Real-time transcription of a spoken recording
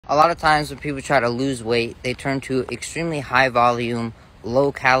A lot of times when people try to lose weight, they turn to extremely high volume,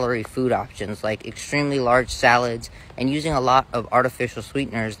 low calorie food options like extremely large salads and using a lot of artificial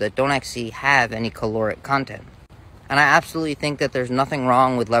sweeteners that don't actually have any caloric content. And I absolutely think that there's nothing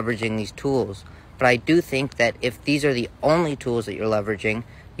wrong with leveraging these tools, but I do think that if these are the only tools that you're leveraging,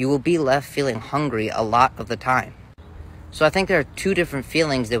 you will be left feeling hungry a lot of the time. So I think there are two different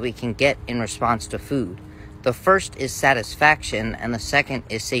feelings that we can get in response to food. The first is satisfaction, and the second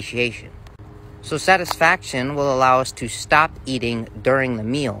is satiation. So satisfaction will allow us to stop eating during the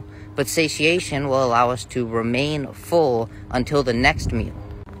meal, but satiation will allow us to remain full until the next meal.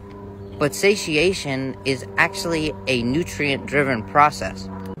 But satiation is actually a nutrient-driven process,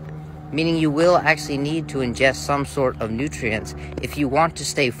 meaning you will actually need to ingest some sort of nutrients if you want to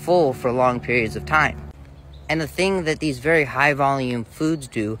stay full for long periods of time. And the thing that these very high volume foods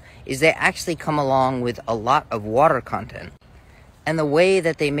do is they actually come along with a lot of water content. And the way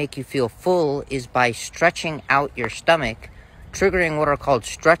that they make you feel full is by stretching out your stomach, triggering what are called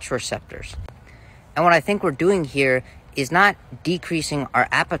stretch receptors. And what I think we're doing here is not decreasing our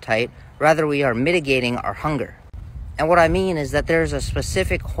appetite, rather we are mitigating our hunger. And what I mean is that there's a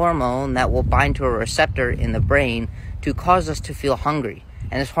specific hormone that will bind to a receptor in the brain to cause us to feel hungry.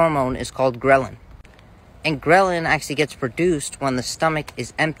 And this hormone is called ghrelin. And ghrelin actually gets produced when the stomach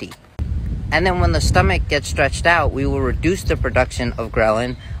is empty. And then when the stomach gets stretched out, we will reduce the production of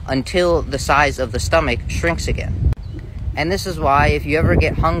ghrelin until the size of the stomach shrinks again. And this is why if you ever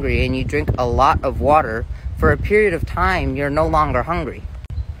get hungry and you drink a lot of water, for a period of time, you're no longer hungry.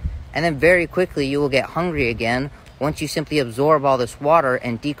 And then very quickly you will get hungry again once you simply absorb all this water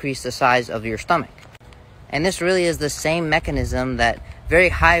and decrease the size of your stomach. And this really is the same mechanism that very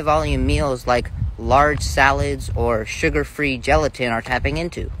high volume meals like large salads or sugar-free gelatin are tapping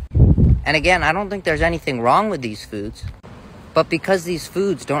into. And again, I don't think there's anything wrong with these foods, but because these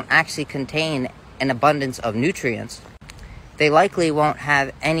foods don't actually contain an abundance of nutrients, they likely won't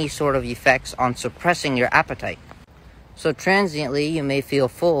have any sort of effects on suppressing your appetite. So transiently, you may feel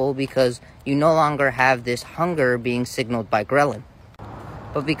full because you no longer have this hunger being signaled by ghrelin.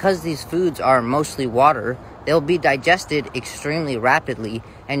 But because these foods are mostly water, they'll be digested extremely rapidly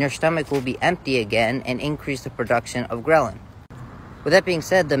and your stomach will be empty again and increase the production of ghrelin. With that being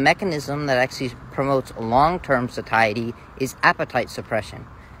said, the mechanism that actually promotes long-term satiety is appetite suppression.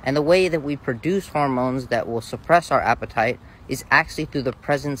 And the way that we produce hormones that will suppress our appetite is actually through the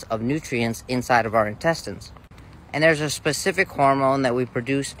presence of nutrients inside of our intestines. And there's a specific hormone that we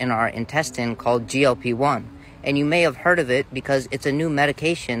produce in our intestine called GLP-1. And you may have heard of it because it's a new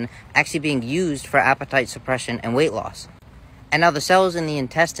medication actually being used for appetite suppression and weight loss. And now the cells in the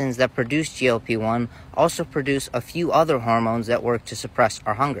intestines that produce GLP-1 also produce a few other hormones that work to suppress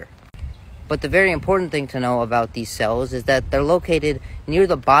our hunger. But the very important thing to know about these cells is that they're located near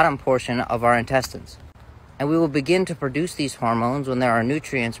the bottom portion of our intestines. And we will begin to produce these hormones when there are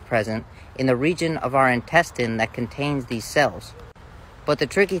nutrients present in the region of our intestine that contains these cells. But the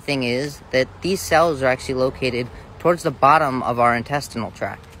tricky thing is that these cells are actually located towards the bottom of our intestinal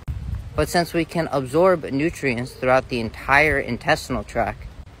tract. But since we can absorb nutrients throughout the entire intestinal tract,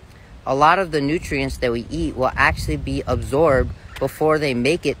 a lot of the nutrients that we eat will actually be absorbed before they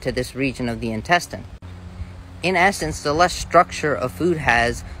make it to this region of the intestine. In essence, the less structure a food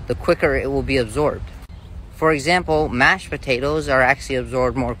has, the quicker it will be absorbed. For example, mashed potatoes are actually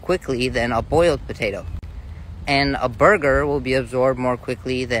absorbed more quickly than a boiled potato. And a burger will be absorbed more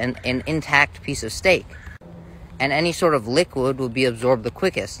quickly than an intact piece of steak. And any sort of liquid will be absorbed the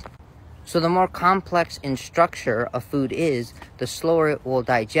quickest. So the more complex in structure a food is, the slower it will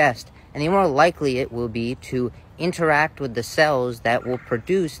digest, and the more likely it will be to interact with the cells that will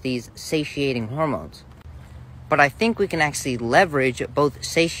produce these satiating hormones. But I think we can actually leverage both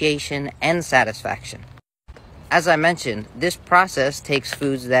satiation and satisfaction. As I mentioned, this process takes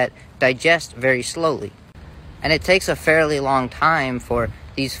foods that digest very slowly. And it takes a fairly long time for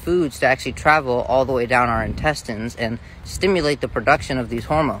these foods to actually travel all the way down our intestines and stimulate the production of these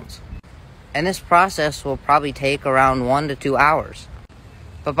hormones. And this process will probably take around 1 to 2 hours.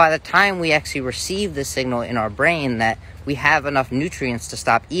 But by the time we actually receive the signal in our brain that we have enough nutrients to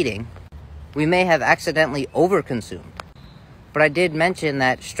stop eating, we may have accidentally overconsumed. But I did mention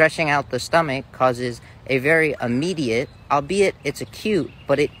that stretching out the stomach causes a very immediate, albeit it's acute,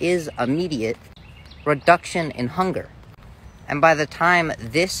 but it is immediate, reduction in hunger. And by the time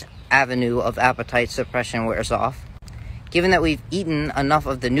this avenue of appetite suppression wears off, given that we've eaten enough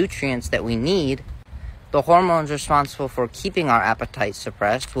of the nutrients that we need, the hormones responsible for keeping our appetite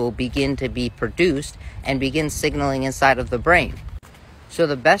suppressed will begin to be produced and begin signaling inside of the brain. So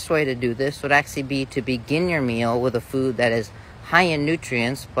the best way to do this would actually be to begin your meal with a food that is high in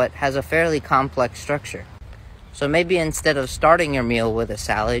nutrients but has a fairly complex structure. So maybe instead of starting your meal with a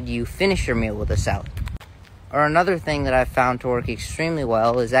salad, you finish your meal with a salad. Or another thing that I've found to work extremely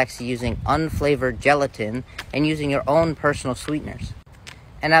well is actually using unflavored gelatin and using your own personal sweeteners.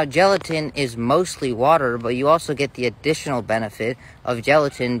 And now gelatin is mostly water, but you also get the additional benefit of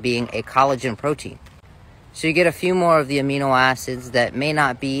gelatin being a collagen protein. So you get a few more of the amino acids that may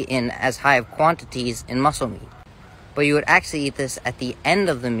not be in as high of quantities in muscle meat. But you would actually eat this at the end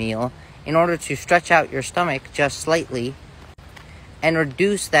of the meal in order to stretch out your stomach just slightly and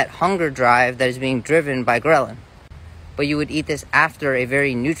reduce that hunger drive that is being driven by ghrelin. But you would eat this after a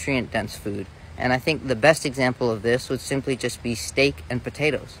very nutrient-dense food, and I think the best example of this would simply just be steak and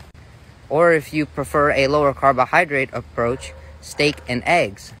potatoes. Or if you prefer a lower carbohydrate approach, steak and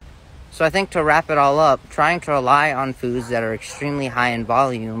eggs. So I think to wrap it all up, trying to rely on foods that are extremely high in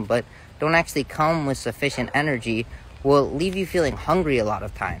volume but don't actually come with sufficient energy will leave you feeling hungry a lot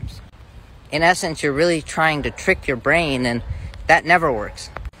of times. In essence, you're really trying to trick your brain, and that never works.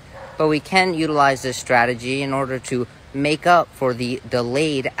 But we can utilize this strategy in order to make up for the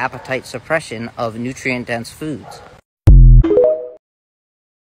delayed appetite suppression of nutrient-dense foods.